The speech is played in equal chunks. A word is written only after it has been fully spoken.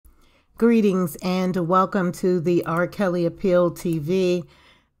Greetings and welcome to the R. Kelly Appeal TV.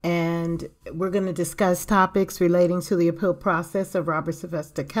 And we're going to discuss topics relating to the appeal process of Robert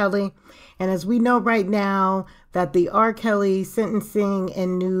Sylvester Kelly. And as we know right now that the R. Kelly sentencing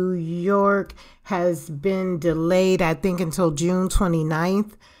in New York has been delayed, I think, until June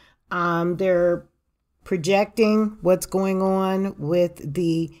 29th. They're projecting what's going on with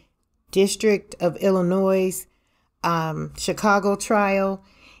the District of Illinois Chicago trial.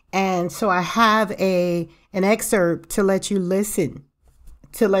 And so I have an excerpt to let you listen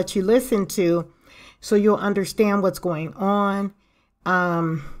to so you'll understand what's going on.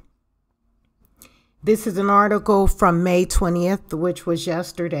 This is an article from May 20th, which was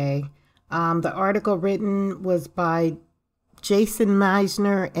yesterday. The article written was by Jason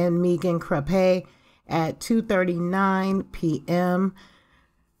Meisner and Megan Crepe at 2:39 p.m.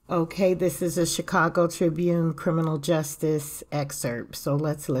 Okay, this is a Chicago Tribune criminal justice excerpt, so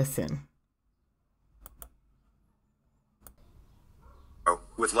let's listen.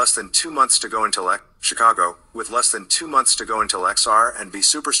 With less than 2 months to go until Chicago, with less than 2 months to go until XR&B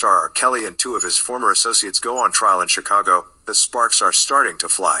superstar R. Kelly and two of his former associates go on trial in Chicago, the sparks are starting to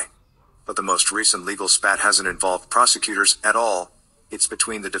fly. But the most recent legal spat hasn't involved prosecutors at all. It's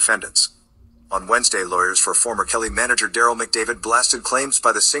between the defendants. On Wednesday, lawyers for former Kelly manager Darrell McDavid blasted claims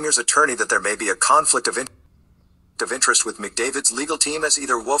by the singer's attorney that there may be a conflict of interest with McDavid's legal team as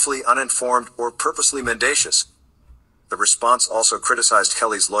either woefully uninformed or purposely mendacious. The response also criticized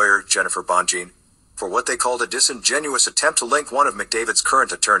Kelly's lawyer, Jennifer Bonjean, for what they called a disingenuous attempt to link one of McDavid's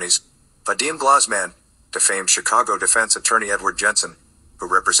current attorneys, Vadim Glazman, to famed Chicago defense attorney Edward Jensen, who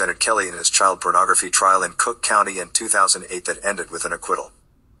represented Kelly in his child pornography trial in Cook County in 2008 that ended with an acquittal.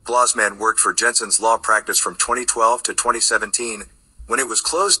 Glazman worked for Jensen's law practice from 2012 to 2017, when it was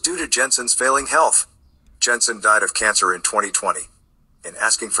closed due to Jensen's failing health. Jensen died of cancer in 2020. In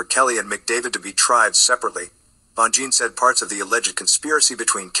asking for Kelly and McDavid to be tried separately, Bonjean said parts of the alleged conspiracy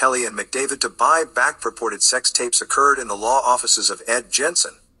between Kelly and McDavid to buy back purported sex tapes occurred in the law offices of Ed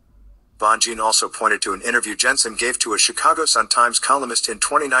Jensen. Bonjean also pointed to an interview Jensen gave to a Chicago Sun-Times columnist in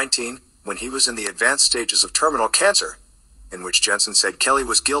 2019, when he was in the advanced stages of terminal cancer, in which Jensen said Kelly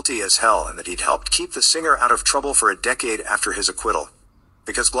was guilty as hell and that he'd helped keep the singer out of trouble for a decade after his acquittal.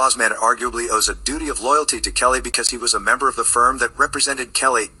 Because Glazman arguably owes a duty of loyalty to Kelly because he was a member of the firm that represented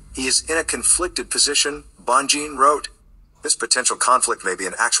Kelly, he is in a conflicted position, Bonjean wrote. This potential conflict may be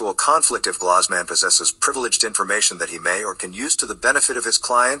an actual conflict if Glazman possesses privileged information that he may or can use to the benefit of his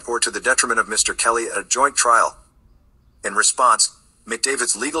client or to the detriment of Mr. Kelly at a joint trial. In response,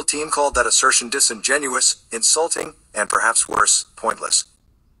 McDavid's legal team called that assertion disingenuous, insulting, and perhaps worse, pointless.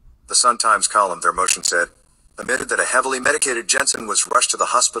 The Sun-Times column, their motion said, admitted that a heavily medicated Jensen was rushed to the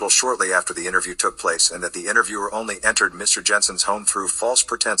hospital shortly after the interview took place and that the interviewer only entered Mr. Jensen's home through false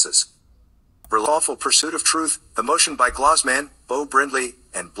pretenses. For lawful pursuit of truth, the motion by Glazman, Bo Brindley,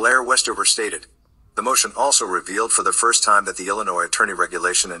 and Blair Westover stated. The motion also revealed for the first time that the Illinois Attorney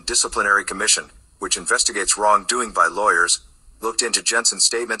Regulation and Disciplinary Commission, which investigates wrongdoing by lawyers, looked into Jensen's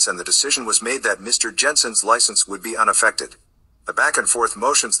statements and the decision was made that Mr. Jensen's license would be unaffected. The back-and-forth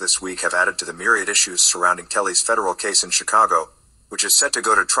motions this week have added to the myriad issues surrounding Kelly's federal case in Chicago, which is set to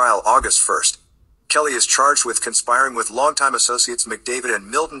go to trial August 1st. Kelly is charged with conspiring with longtime associates McDavid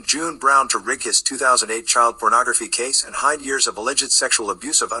and Milton June Brown to rig his 2008 child pornography case and hide years of alleged sexual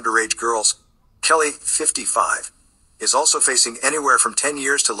abuse of underage girls. Kelly, 55, is also facing anywhere from 10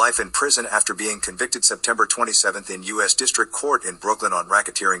 years to life in prison after being convicted September 27th in U.S. District Court in Brooklyn on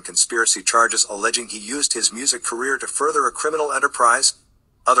racketeering conspiracy charges alleging he used his music career to further a criminal enterprise.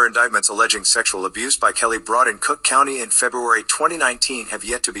 Other indictments alleging sexual abuse by Kelly brought in Cook County in February 2019 have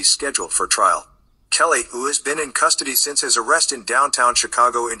yet to be scheduled for trial. Kelly, who has been in custody since his arrest in downtown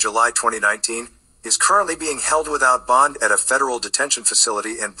Chicago in July 2019, is currently being held without bond at a federal detention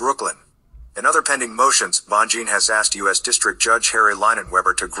facility in Brooklyn. In other pending motions, Bonjean has asked U.S. District Judge Harry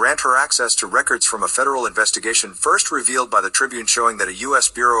Leinenweber to grant her access to records from a federal investigation first revealed by the Tribune showing that a U.S.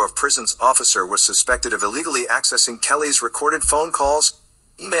 Bureau of Prisons officer was suspected of illegally accessing Kelly's recorded phone calls,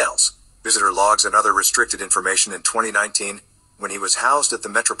 emails, visitor logs, and other restricted information in 2019, when he was housed at the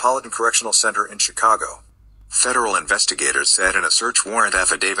Metropolitan Correctional Center in Chicago. Federal investigators said in a search warrant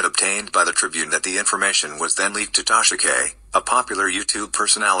affidavit obtained by the Tribune that the information was then leaked to Tasha K., a popular YouTube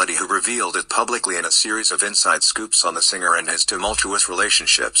personality who revealed it publicly in a series of inside scoops on the singer and his tumultuous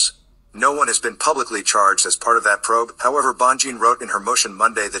relationships. No one has been publicly charged as part of that probe. However, Bonjean wrote in her motion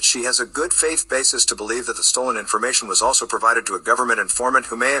Monday that she has a good faith basis to believe that the stolen information was also provided to a government informant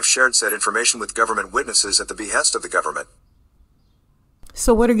who may have shared said information with government witnesses at the behest of the government.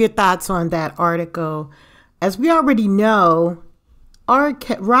 So what are your thoughts on that article? As we already know,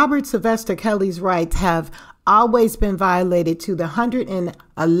 Robert Sylvester Kelly's rights have always been violated to the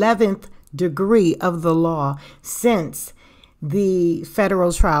 111th degree of the law since the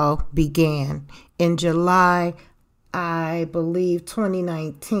federal trial began in July, I believe,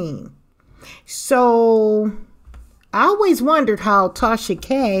 2019. So I always wondered how Tasha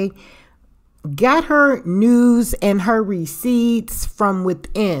K got her news and her receipts from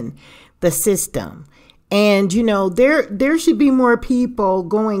within the system. And, you know, there should be more people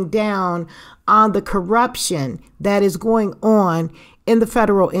going down on the corruption that is going on in the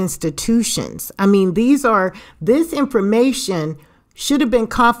federal institutions. I mean, this information should have been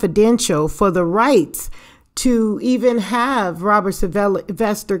confidential for the rights to even have Robert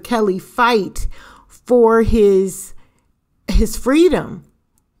Sylvester Kelly fight for his freedom.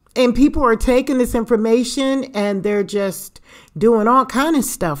 And people are taking this information and they're just doing all kind of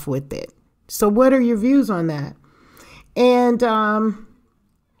stuff with it. So what are your views on that? And I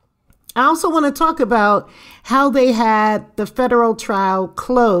also want to talk about how they had the federal trial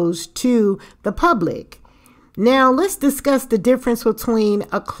closed to the public. Now, let's discuss the difference between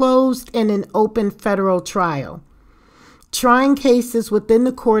a closed and an open federal trial. Trying cases within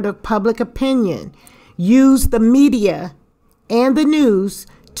the court of public opinion use the media and the news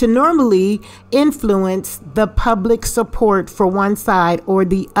to normally influence the public support for one side or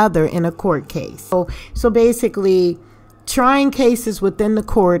the other in a court case. So basically, trying cases within the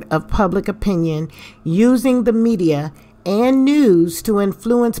court of public opinion using the media and news to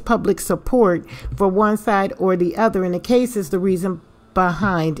influence public support for one side or the other in a case is the reason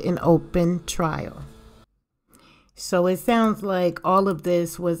behind an open trial. So it sounds like all of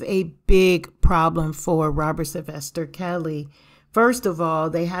this was a big problem for Robert Sylvester Kelly. First of all,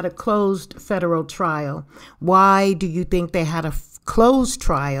 they had a closed federal trial. Why do you think they had a closed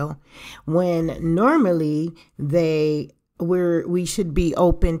trial when normally we should be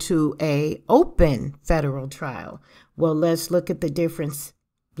open to a open federal trial? Well, let's look at the difference.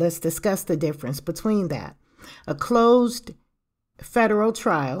 Let's discuss the difference between that. A closed federal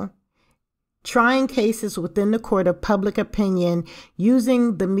trial, trying cases within the court of public opinion,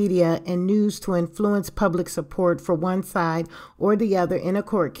 using the media and news to influence public support for one side or the other in a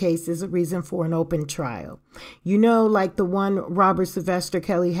court case is a reason for an open trial. You know, like the one Robert Sylvester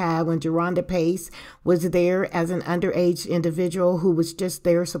Kelly had when Jerronda Pace was there as an underage individual who was just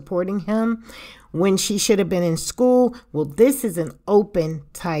there supporting him when she should have been in school. Well, this is an open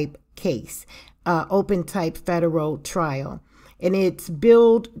type case, open type federal trial. And it's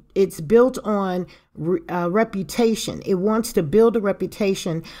built on reputation. It wants to build a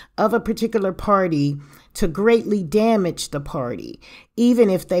reputation of a particular party to greatly damage the party, even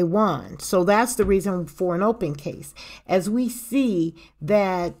if they won. So that's the reason for an open case. As we see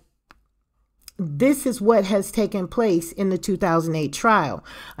that this is what has taken place in the 2008 trial.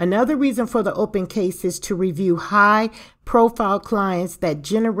 Another reason for the open case is to review high-profile clients that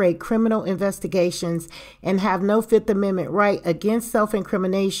generate criminal investigations and have no Fifth Amendment right against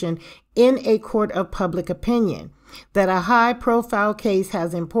self-incrimination in a court of public opinion. That a high-profile case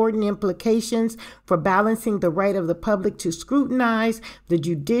has important implications for balancing the right of the public to scrutinize the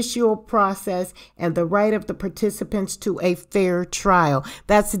judicial process and the right of the participants to a fair trial.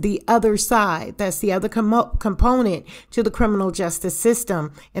 That's the other side. That's the other component to the criminal justice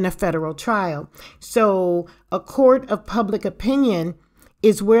system in a federal trial. So a court of public opinion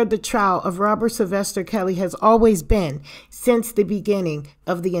is where the trial of Robert Sylvester Kelly has always been since the beginning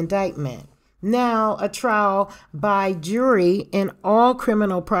of the indictment. Now, a trial by jury in all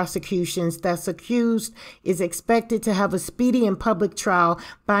criminal prosecutions that's accused is expected to have a speedy and public trial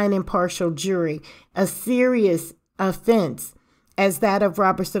by an impartial jury. A serious offense, as that of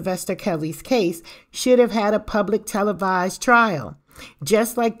Robert Sylvester Kelly's case, should have had a public televised trial,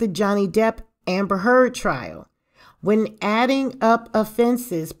 just like the Johnny Depp Amber Heard trial. When adding up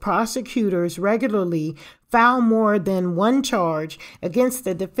offenses, prosecutors regularly file more than one charge against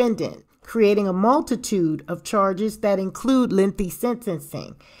the defendant, creating a multitude of charges that include lengthy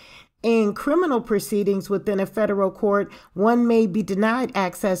sentencing. In criminal proceedings within a federal court, one may be denied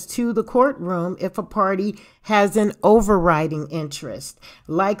access to the courtroom if a party has an overriding interest,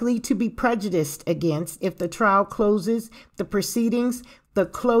 likely to be prejudiced against. If the trial closes the proceedings, the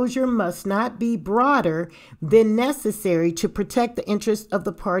closure must not be broader than necessary to protect the interests of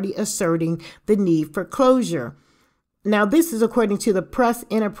the party asserting the need for closure. Now, this is according to the Press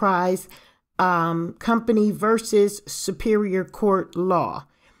Enterprise Company versus Superior Court law.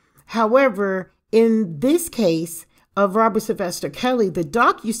 However, in this case of Robert Sylvester Kelly, the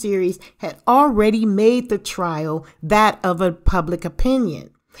docuseries had already made the trial that of a public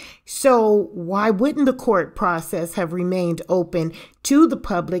opinion. So why wouldn't the court process have remained open to the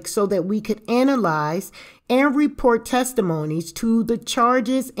public so that we could analyze and report testimonies to the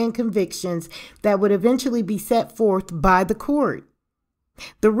charges and convictions that would eventually be set forth by the court?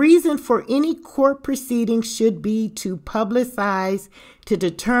 The reason for any court proceeding should be to publicize, to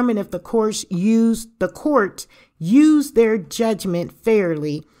determine if the court used their judgment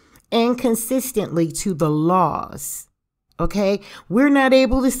fairly and consistently to the laws. Okay, we're not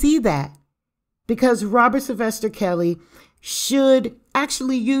able to see that because Robert Sylvester Kelly should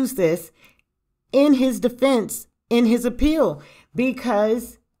actually use this in his defense, in his appeal,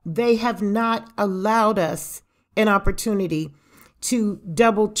 because they have not allowed us an opportunity to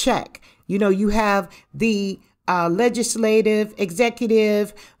double check. You know, you have the legislative,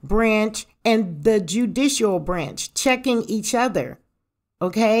 executive branch and the judicial branch checking each other.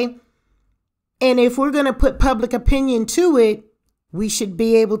 Okay. And if we're going to put public opinion to it, we should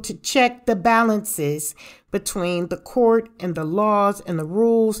be able to check the balances between the court and the laws and the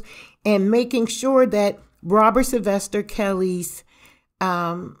rules and making sure that Robert Sylvester Kelly's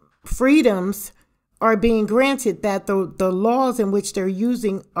freedoms are being granted, that the laws in which they're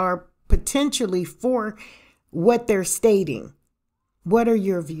using are potentially for what they're stating. What are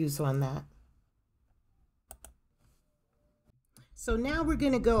your views on that? So now we're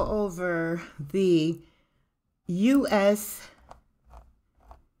going to go over the U.S.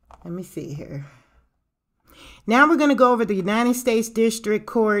 Let me see here. Now we're going to go over the United States District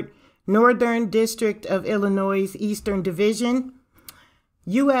Court, Northern District of Illinois, Eastern Division,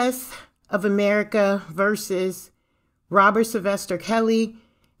 U.S. of America versus Robert Sylvester Kelly,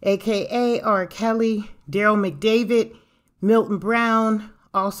 a.k.a. R. Kelly, Darrell McDavid, Milton Brown,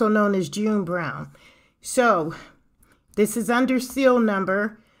 also known as June Brown. So this is under seal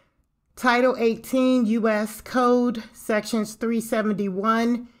number, Title 18 U.S. Code, Sections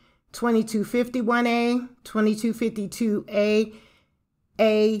 371, 2251A, 2252A,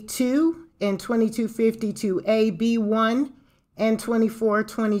 A2, and 2252A, B1, and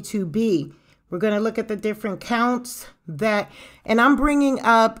 2422B. We're going to look at the different counts that, and I'm bringing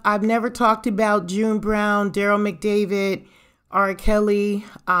up, I've never talked about June Brown, Darrell McDavid, R. Kelly,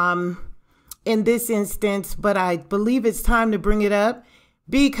 in this instance, but I believe it's time to bring it up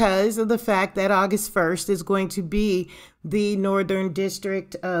because of the fact that August 1st is going to be the Northern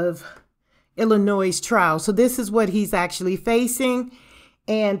District of Illinois trial. So this is what he's actually facing,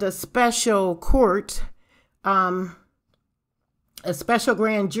 and a special court, a special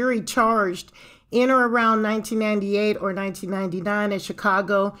grand jury charged in or around 1998 or 1999 in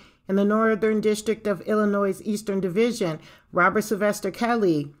Chicago in the Northern District of Illinois Eastern Division, Robert Sylvester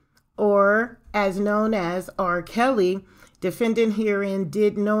Kelly, or as known as R. Kelly, defendant herein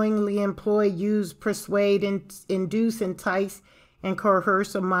did knowingly employ, use, persuade, induce, entice, and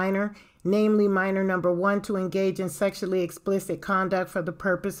coerce a minor, namely minor number 1, to engage in sexually explicit conduct for the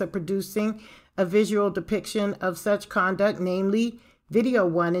purpose of producing a visual depiction of such conduct, namely video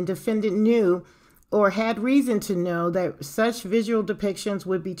 1, and defendant knew or had reason to know that such visual depictions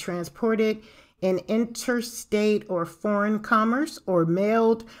would be transported in interstate or foreign commerce or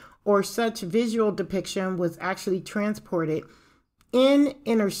mailed, or such visual depiction was actually transported in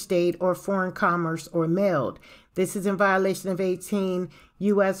interstate or foreign commerce or mailed. This is in violation of 18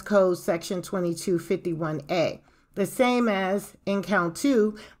 U.S. Code Section 2251A. The same as in count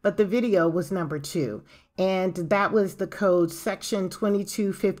 2, but the video was number 2. And that was the code Section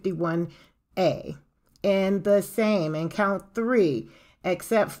 2251A. And the same in count 3,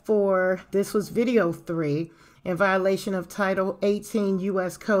 except for this was video 3, in violation of Title 18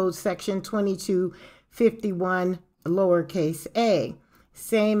 U.S. Code Section 2251 lowercase a.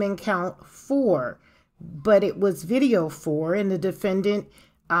 Same in count 4, but it was video 4, and the defendant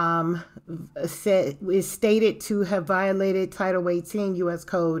is stated to have violated Title 18 U.S.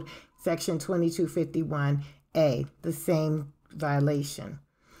 Code Section 2251A, the same violation.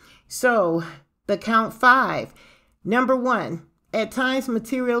 So the count 5, number 1, at times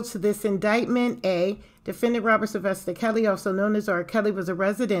material to this indictment, A, defendant Robert Sylvester Kelly, also known as R. Kelly, was a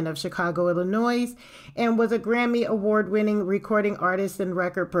resident of Chicago, Illinois, and was a Grammy Award-winning recording artist and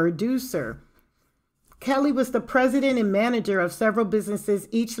record producer. Kelly was the president and manager of several businesses,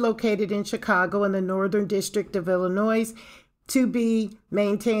 each located in Chicago in the Northern District of Illinois, to be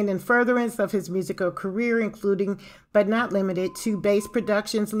maintained in furtherance of his musical career, including but not limited to Bass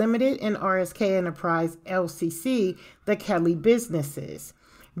Productions Limited and RSK Enterprise LCC, the Kelly businesses.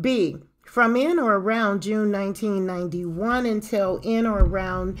 B, from in or around June 1991 until in or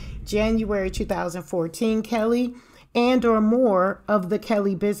around January 2014, Kelly and or more of the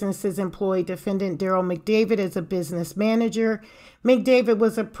Kelly businesses employed defendant Darrell McDavid as a business manager. McDavid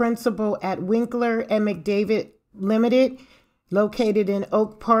was a principal at Winkler and McDavid Limited, located in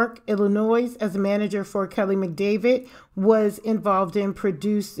Oak Park, Illinois. As a manager for Kelly, McDavid was involved in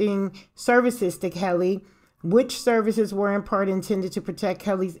producing services to Kelly, which services were in part intended to protect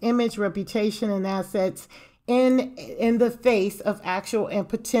Kelly's image, reputation, and assets in the face of actual and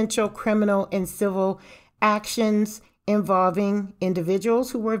potential criminal and civil actions involving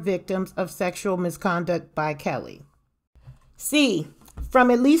individuals who were victims of sexual misconduct by Kelly. C.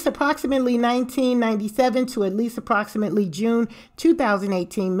 From at least approximately 1997 to at least approximately June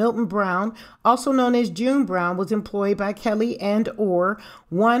 2018, Milton Brown, also known as June Brown, was employed by Kelly and or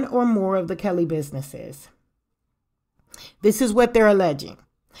one or more of the Kelly businesses. This is what they're alleging.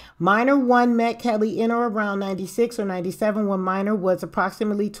 Minor 1 met Kelly in or around 96 or 97 when minor was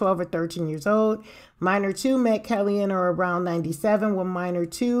approximately 12 or 13 years old. Minor 2 met Kelly in or around 97 when minor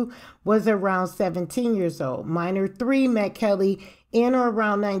 2 was around 17 years old. Minor 3 met Kelly in or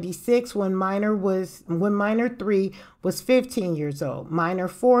around 96 when minor 3 was 15 years old. Minor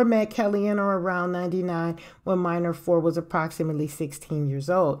 4 met Kelly in or around 99 when minor 4 was approximately 16 years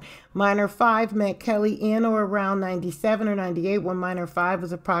old. Minor 5 met Kelly in or around 97 or 98 when minor 5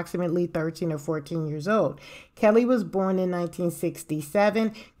 was approximately 13 or 14 years old. Kelly was born in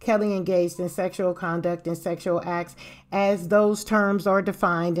 1967. Kelly engaged in sexual conduct and sexual acts as those terms are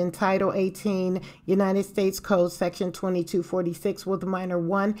defined in Title 18 United States Code Section 2246 with minor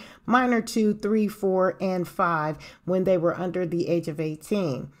 1, minor 2, 3, 4, and 5 when they were under the age of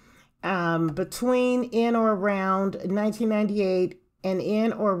 18. Between in or around 1998 and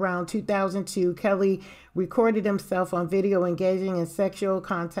in or around 2002, Kelly recorded himself on video engaging in sexual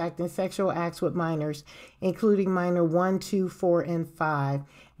contact and sexual acts with minors, including minor 1, 2, 4, and 5.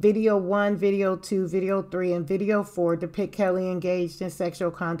 Video 1, Video 2, Video 3, and Video 4 depict Kelly engaged in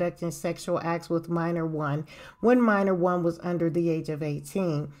sexual conduct and sexual acts with minor 1 when minor 1 was under the age of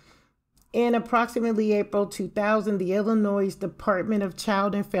 18. In approximately April 2000, the Illinois Department of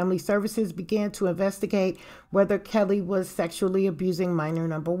Child and Family Services began to investigate whether Kelly was sexually abusing minor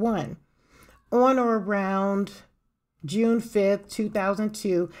number 1. On or around June 5,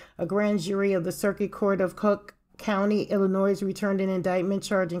 2002, a grand jury of the Circuit Court of Cook County, Illinois, returned an indictment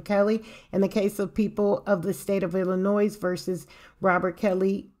charging Kelly in the case of People of the State of Illinois versus Robert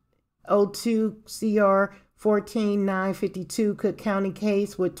Kelly, 02 CR 14952 Cook County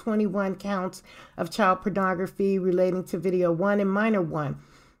case with 21 counts of child pornography relating to Video 1 and Minor 1.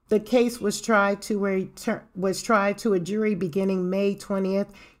 The case was tried to a jury beginning May 20th,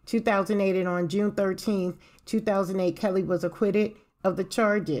 2008, and on June 13th, 2008, Kelly was acquitted of the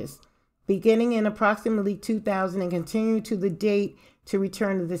charges. Beginning in approximately 2000 and continuing to the date to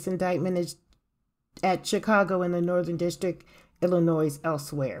return of this indictment is at Chicago in the Northern District, Illinois,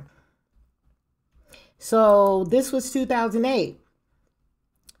 elsewhere. So this was 2008.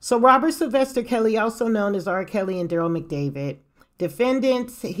 So Robert Sylvester Kelly, also known as R. Kelly and Darrell McDavid,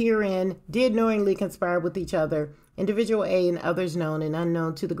 defendants herein did knowingly conspire with each other, individual A and others known and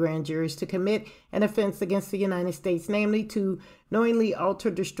unknown to the grand juries, to commit an offense against the United States, namely to knowingly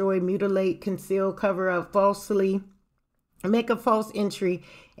alter, destroy, mutilate, conceal, cover up, falsely make a false entry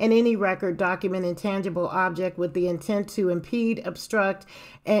in any record, document, intangible object with the intent to impede, obstruct,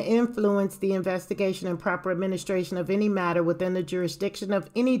 and influence the investigation and proper administration of any matter within the jurisdiction of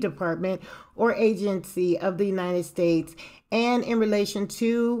any department or agency of the United States, and in relation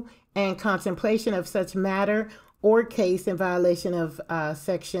to and contemplation of such matter or case in violation of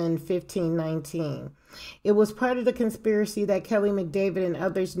Section 1519. It was part of the conspiracy that Kelly, McDavid, and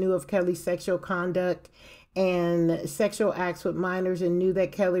others knew of Kelly's sexual conduct and sexual acts with minors and knew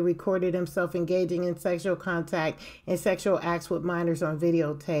that Kelly recorded himself engaging in sexual contact and sexual acts with minors on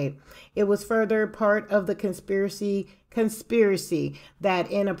videotape. It was further part of the conspiracy that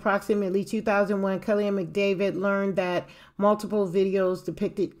in approximately 2001, Kelly and McDavid learned that multiple videos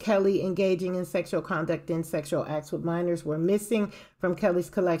depicted Kelly engaging in sexual conduct and sexual acts with minors were missing from Kelly's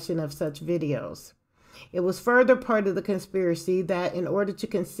collection of such videos. It was further part of the conspiracy that in order to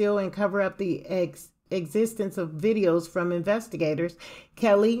conceal and cover up the existence of videos from investigators,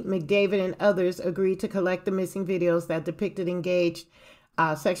 Kelly, McDavid, and others agreed to collect the missing videos that depicted engaged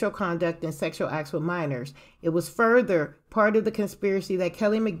sexual conduct and sexual acts with minors. It was further part of the conspiracy that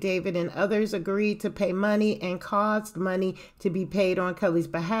Kelly McDavid and others agreed to pay money and caused money to be paid on Kelly's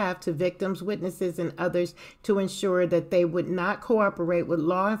behalf to victims, witnesses, and others to ensure that they would not cooperate with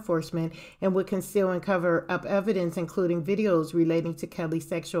law enforcement and would conceal and cover up evidence, including videos relating to Kelly's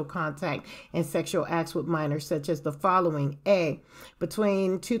sexual contact and sexual acts with minors, such as the following. A.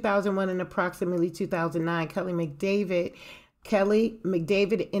 Between 2001 and approximately 2009, Kelly McDavid,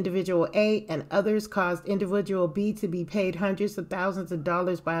 individual A, and others caused individual B to be paid hundreds of thousands of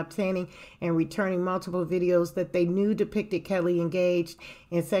dollars by obtaining and returning multiple videos that they knew depicted Kelly engaged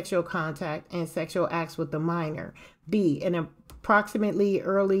in sexual contact and sexual acts with the minor. B, in approximately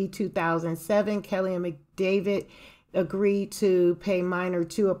early 2007, Kelly and McDavid agreed to pay minor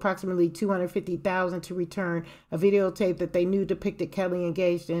 2 approximately $250,000 to return a videotape that they knew depicted Kelly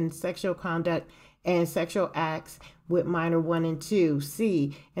engaged in sexual conduct and sexual acts with minor 1 and 2.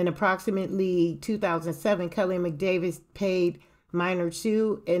 C, in approximately 2007, Kelly and McDavid paid minor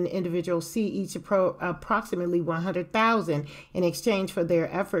 2 and individual C each approximately $100,000 in exchange for their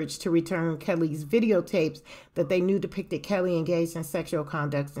efforts to return Kelly's videotapes that they knew depicted Kelly engaged in sexual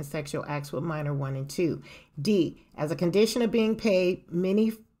conduct and sexual acts with minor 1 and 2. D, as a condition of being paid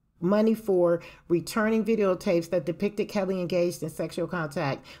money for returning videotapes that depicted Kelly engaged in sexual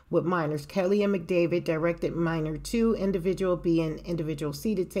contact with minors, Kelly and McDavid directed minor 2, individual B, and individual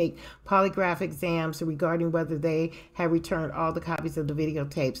C to take polygraph exams regarding whether they had returned all the copies of the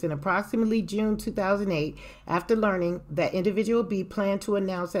videotapes. In approximately June 2008, after learning that individual B planned to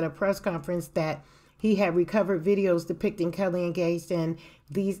announce at a press conference that he had recovered videos depicting Kelly engaged in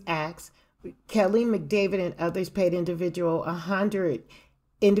these acts, Kelly, McDavid, and others paid individual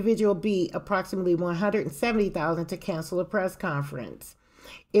B approximately $170,000 to cancel a press conference.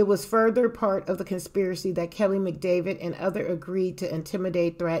 It was further part of the conspiracy that Kelly McDavid and others agreed to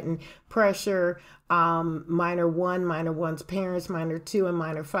intimidate, threaten, pressure minor 1, minor 1's parents, minor 2, and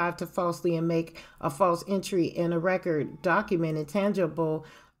minor 5 to falsely and make a false entry in a record, document, and tangible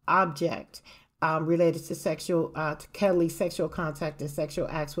object related to Kelly's sexual contact and sexual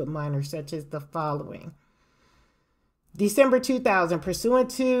acts with minors, such as the following. December 2000, pursuant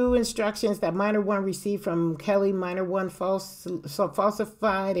to instructions that minor 1 received from Kelly, minor 1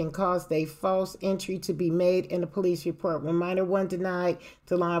 falsified and caused a false entry to be made in the police report when minor 1 denied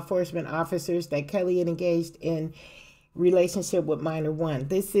to law enforcement officers that Kelly had engaged in relationship with minor 1.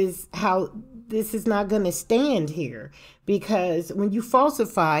 This is not going to stand here, because when you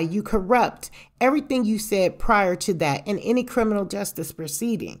falsify, you corrupt everything you said prior to that in any criminal justice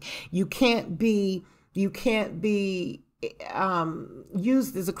proceeding. You can't be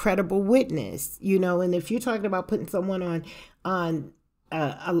used as a credible witness, and if you're talking about putting someone on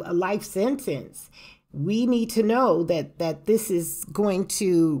a life sentence, we need to know that this is going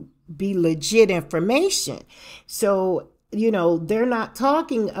to be legit information. So, they're not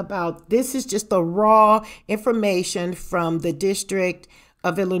talking about, this is just the raw information from the District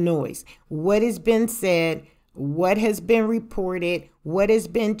of Illinois. What has been said, what has been reported, what has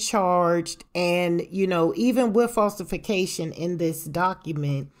been charged, and, even with falsification in this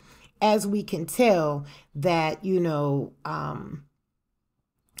document, as we can tell that,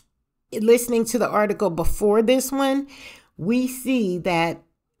 listening to the article before this one, we see that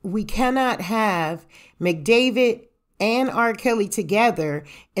we cannot have McDavid and R. Kelly together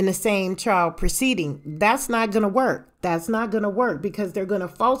in the same trial proceeding. That's not going to work. That's not going to work, because they're going to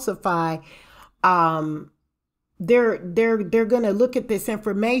falsify. They're going to look at this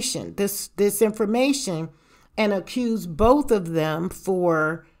information, this information, and accuse both of them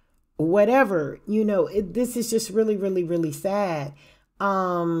for whatever. This is just really, really, really sad.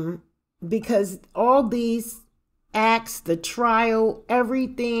 Because all these acts, the trial,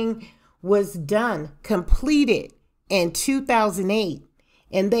 everything was done, completed in 2008.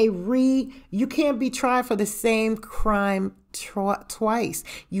 And you can't be tried for the same crime twice.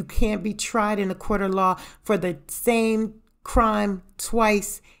 You can't be tried in a court of law for the same crime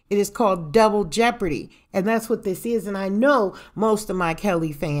twice. It is called double jeopardy. And that's what this is. And I know most of my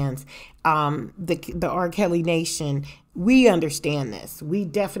Kelly fans, the R. Kelly Nation, we understand this. We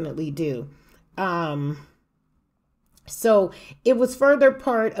definitely do. So it was further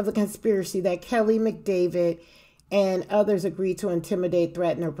part of the conspiracy that Kelly, McDavid, and others agreed to intimidate,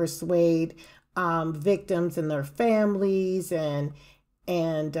 threaten, or persuade victims and their families, and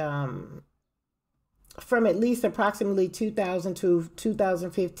from at least approximately 2000 to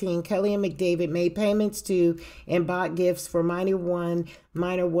 2015, Kelly and McDavid made payments to and bought gifts for minor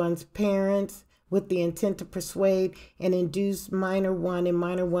 1's parents with the intent to persuade and induce minor 1 and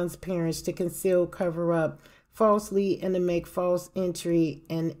minor 1's parents to conceal, cover up, falsely and to make false entry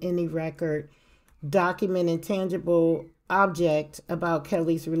in any record, document, and tangible object about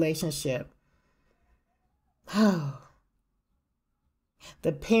Kelly's relationship. The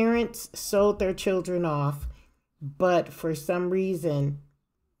parents sold their children off, but for some reason,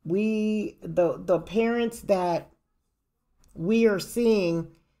 the parents that we are seeing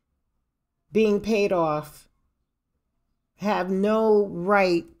being paid off have no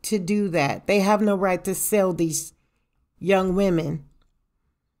right to do that. They have no right to sell these young women,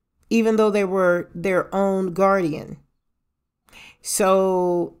 even though they were their own guardian.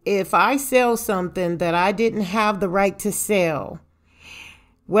 So if I sell something that I didn't have the right to sell,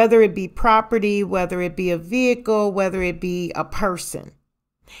 whether it be property, whether it be a vehicle, whether it be a person,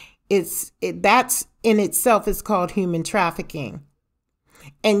 that's in itself is called human trafficking.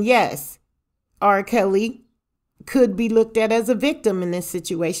 And yes, R. Kelly could be looked at as a victim in this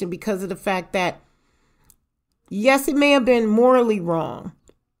situation because of the fact that, yes, it may have been morally wrong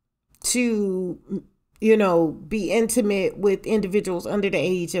to, be intimate with individuals under the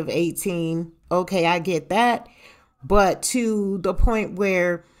age of 18. Okay, I get that. But to the point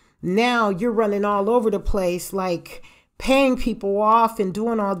where now you're running all over the place, like paying people off and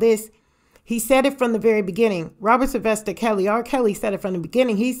doing all this. He said it from the very beginning. Robert Sylvester Kelly, R. Kelly, said it from the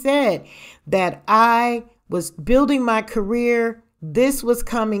beginning. He said that I was building my career. This was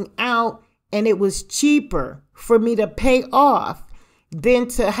coming out, and it was cheaper for me to pay off than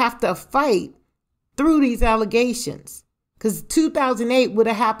to have to fight through these allegations. Because 2008 would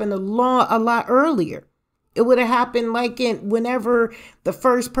have happened a lot earlier. It would have happened whenever the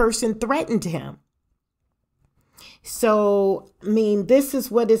first person threatened him. So, this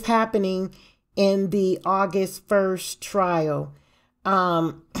is what is happening in the August 1st trial.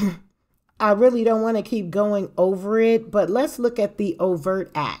 I really don't want to keep going over it, but let's look at the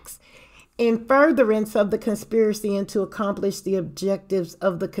overt acts. In furtherance of the conspiracy and to accomplish the objectives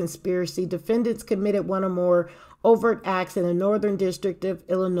of the conspiracy, defendants committed one or more overt acts in the Northern District of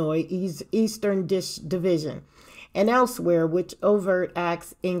Illinois, Eastern Division, and elsewhere, which overt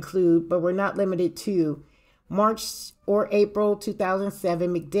acts include, but were not limited to, March or April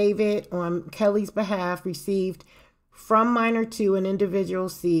 2007, McDavid, on Kelly's behalf, received from minor 2 and individual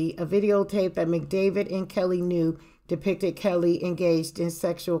C a videotape that McDavid and Kelly knew depicted Kelly engaged in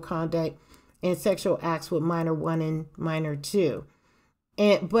sexual conduct and sexual acts with minor 1 and minor 2.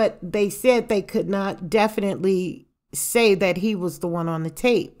 But they said they could not definitely say that he was the one on the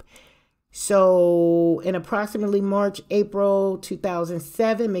tape. So in approximately March, April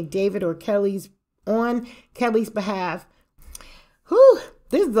 2007, McDavid on Kelly's behalf.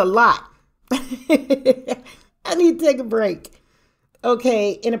 This is a lot. I need to take a break.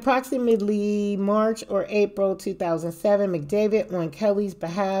 Okay, in approximately March or April 2007, McDavid on Kelly's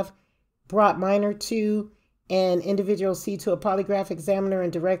behalf brought minor 2 and individual C to a polygraph examiner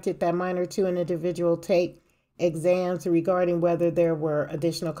and directed that minor 2 and individual take exams regarding whether there were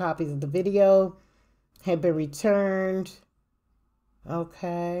additional copies of the video had been returned.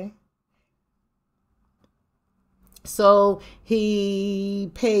 Okay. So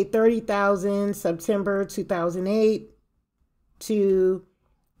he paid $30,000 September 2008 to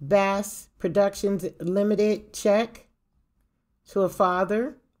Bass Productions Limited check to a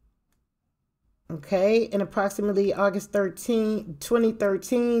father. Okay, in approximately August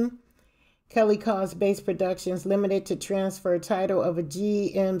 2013, Kelly caused Bass Productions Limited to transfer title of a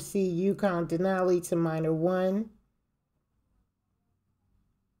GMC Yukon Denali to minor 1.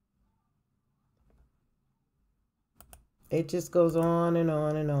 It just goes on and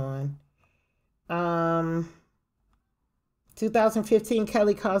on and on. 2015,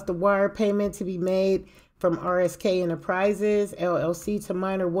 Kelly caused the wire payment to be made from RSK Enterprises, LLC, to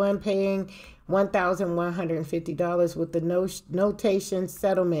minor 1, paying $1,150 with the notation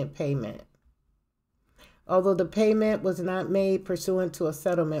settlement payment, although the payment was not made pursuant to a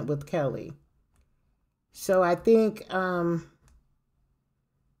settlement with Kelly. So I think...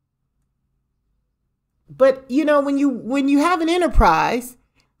 But, when you have an enterprise,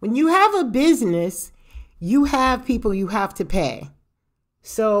 when you have a business, you have people you have to pay.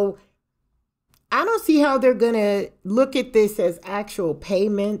 So I don't see how they're going to look at this as actual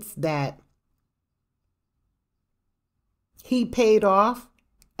payments that he paid off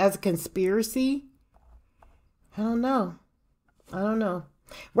as a conspiracy. I don't know.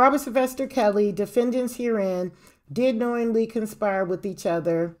 Robert Sylvester Kelly, defendants herein, did knowingly conspire with each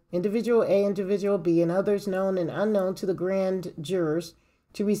other, individual A, individual B, and others known and unknown to the grand jurors,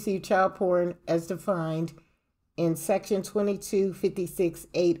 to receive child porn as defined in Section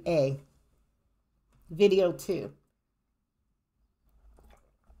 2256(8)(a). Video 2.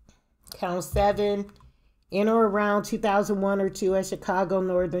 Count 7, in or around 2001 or 2 at Chicago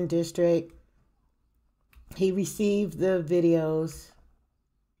Northern District. He received the videos.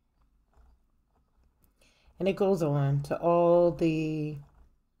 And it goes on to all the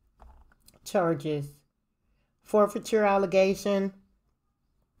charges. Forfeiture allegation.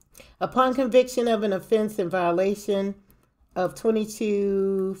 Upon conviction of an offense in violation of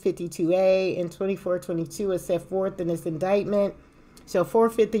 2252A and 2422 as set forth in this indictment, shall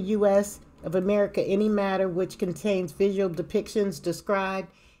forfeit the U.S. of America any matter which contains visual depictions described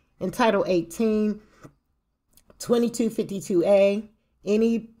in Title 18, 2252A,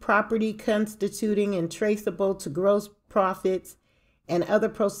 any property constituting and traceable to gross profits and other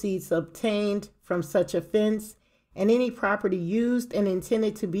proceeds obtained from such offense, and any property used and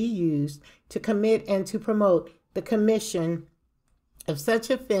intended to be used to commit and to promote the commission of such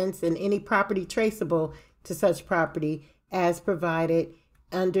offense, and any property traceable to such property as provided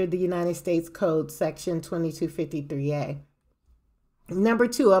under the United States Code, Section 2253A. Number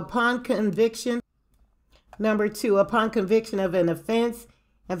two, upon conviction of an offense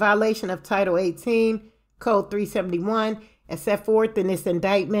in violation of Title 18, Code 371, as set forth in this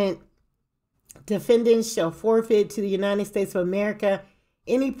indictment, defendants shall forfeit to the United States of America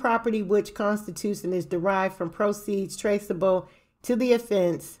any property which constitutes and is derived from proceeds traceable to the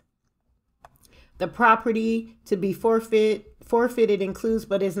offense. The property to be forfeited includes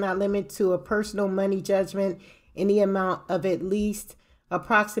but is not limited to a personal money judgment in the amount of at least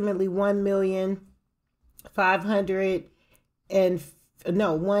approximately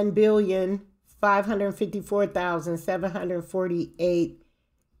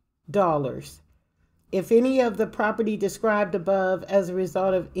If any of the property described above as a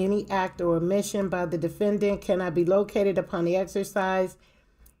result of any act or omission by the defendant cannot be located upon the exercise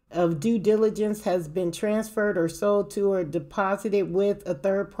of due diligence, has been transferred or sold to or deposited with a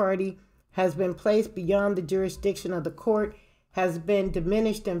third party, has been placed beyond the jurisdiction of the court, has been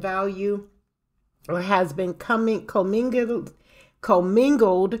diminished in value, or has been commingled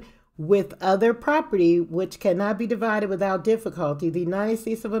with other property which cannot be divided without difficulty, the United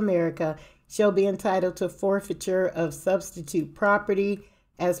States of America shall be entitled to forfeiture of substitute property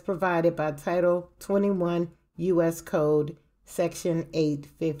as provided by Title 21 U.S. Code, Section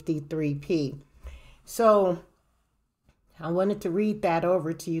 853P. So I wanted to read that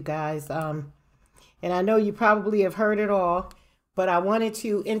over to you guys. And I know you probably have heard it all, but I wanted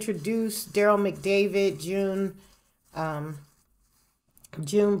to introduce Darrell McDavid, June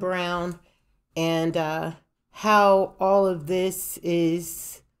Brown, and how all of this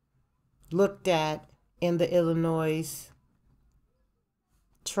is looked at in the Illinois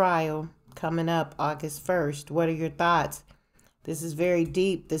trial coming up August 1st. What are your thoughts? This is very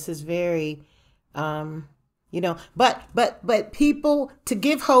deep. This is very, but people, to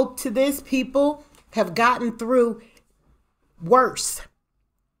give hope to this, people have gotten through worse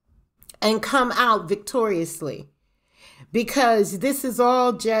and come out victoriously, because this is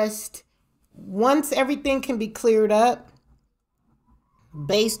all just, once everything can be cleared up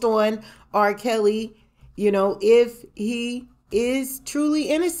based on R. Kelly, if he is truly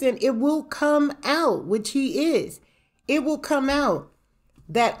innocent, it will come out, which he is. It will come out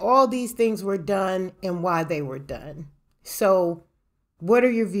that all these things were done and why they were done. So what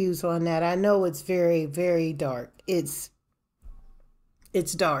are your views on that? I know it's very, very dark. It's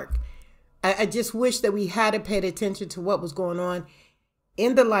dark. I just wish that we had paid attention to what was going on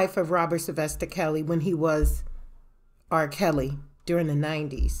in the life of Robert Sylvester Kelly when he was R. Kelly during the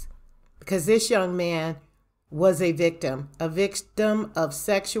 90s. Because this young man was a victim of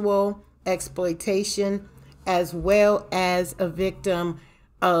sexual exploitation, as well as a victim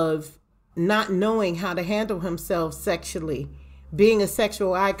of not knowing how to handle himself sexually, being a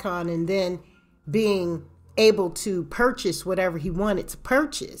sexual icon, and then being able to purchase whatever he wanted to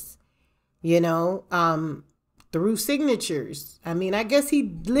purchase, through signatures. I mean, I guess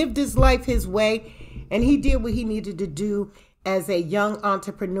he lived his life his way, and he did what he needed to do as a young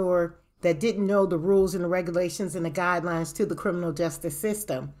entrepreneur that didn't know the rules and the regulations and the guidelines to the criminal justice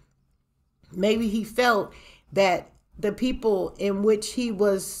system. Maybe he felt that the people in which he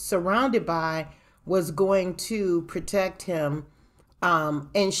was surrounded by was going to protect him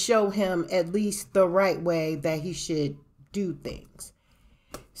and show him at least the right way that he should do things.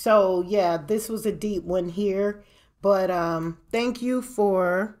 So yeah, this was a deep one here, but thank you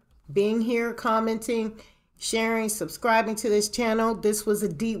for being here, commenting, sharing, subscribing to this channel. This was a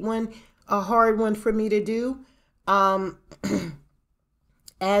deep one, a hard one for me to do,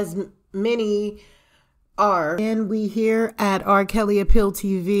 as many are. And we here at R. Kelly Appeal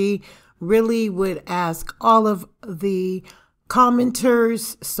TV really would ask all of the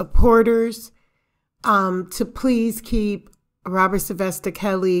commenters, supporters, to please keep Robert Sylvester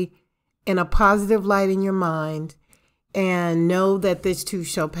Kelly in a positive light in your mind, and know that this too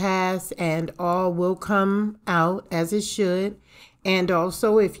shall pass and all will come out as it should. And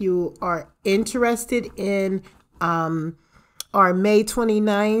also, if you are interested in our May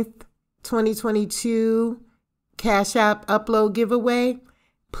 29th, 2022 Cash App upload giveaway,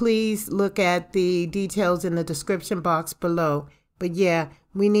 please look at the details in the description box below. But yeah,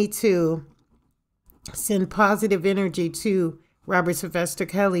 we need to send positive energy to Robert Sylvester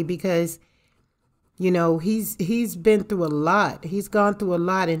Kelly, because he's been through a lot. He's gone through a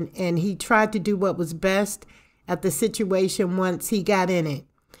lot, and he tried to do what was best at the situation once he got in it.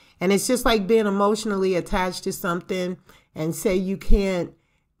 And it's just like being emotionally attached to something and say you can't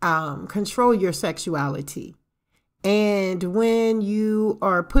control your sexuality. And when you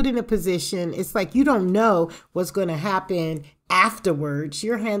are put in a position, it's like you don't know what's going to happen afterwards.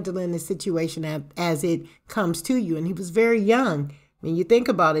 You're handling the situation as it comes to you. And he was very young. When you think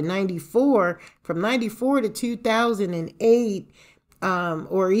about it, from 94 to 2008,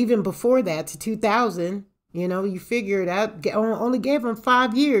 or even before that to 2000, you figure it out, only gave him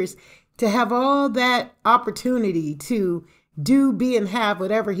 5 years to have all that opportunity to do, be, and have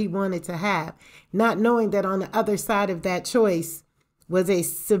whatever he wanted to have, not knowing that on the other side of that choice was a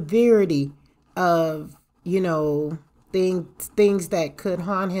severity of, things that could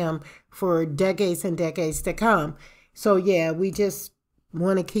haunt him for decades and decades to come. So yeah, we just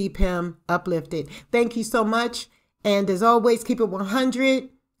want to keep him uplifted. Thank you so much. And as always, keep it 100.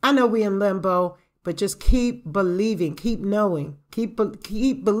 I know we're in limbo, but just keep believing, keep knowing, keep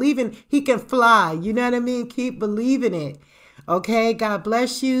believing he can fly. You know what I mean? Keep believing it. Okay. God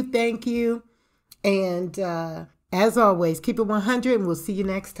bless you. Thank you. And as always, keep it 100, and we'll see you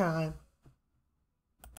next time.